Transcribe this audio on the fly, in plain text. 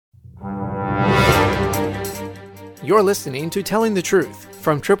You're listening to Telling the Truth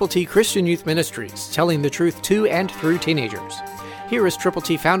from Triple T Christian Youth Ministries, telling the truth to and through teenagers. Here is Triple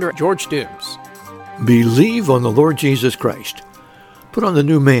T founder George Dooms. Believe on the Lord Jesus Christ. Put on the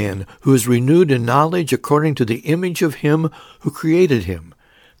new man, who is renewed in knowledge according to the image of him who created him.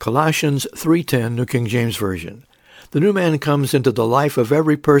 Colossians 3:10, New King James Version. The new man comes into the life of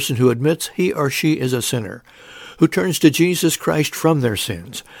every person who admits he or she is a sinner, who turns to Jesus Christ from their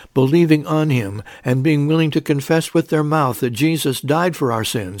sins, believing on him and being willing to confess with their mouth that Jesus died for our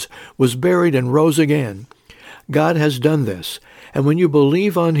sins, was buried, and rose again. God has done this, and when you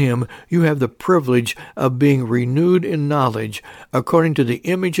believe on him, you have the privilege of being renewed in knowledge according to the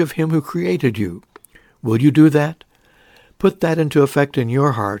image of him who created you. Will you do that? Put that into effect in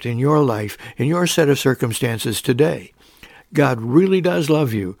your heart, in your life, in your set of circumstances today. God really does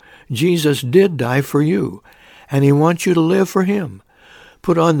love you. Jesus did die for you, and he wants you to live for him.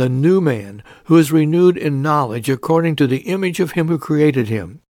 Put on the new man, who is renewed in knowledge according to the image of him who created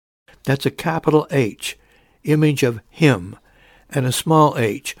him. That's a capital H, image of him, and a small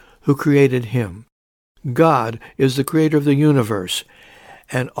h, who created him. God is the creator of the universe,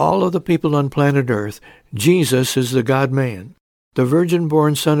 and all of the people on planet Earth. Jesus is the God-man. The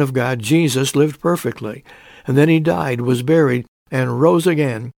virgin-born Son of God, Jesus, lived perfectly, and then he died, was buried, and rose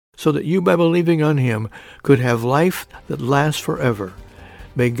again, so that you, by believing on him, could have life that lasts forever.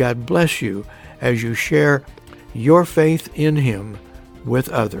 May God bless you as you share your faith in him with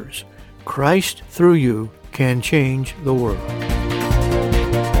others. Christ, through you, can change the world.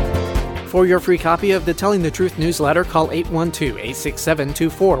 For your free copy of the Telling the Truth newsletter, call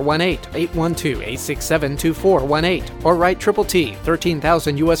 812-867-2418, 812-867-2418, or write Triple T,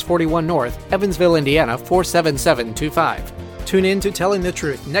 13,000 U.S. 41 North, Evansville, Indiana, 47725. Tune in to Telling the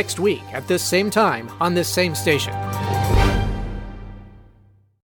Truth next week at this same time on this same station.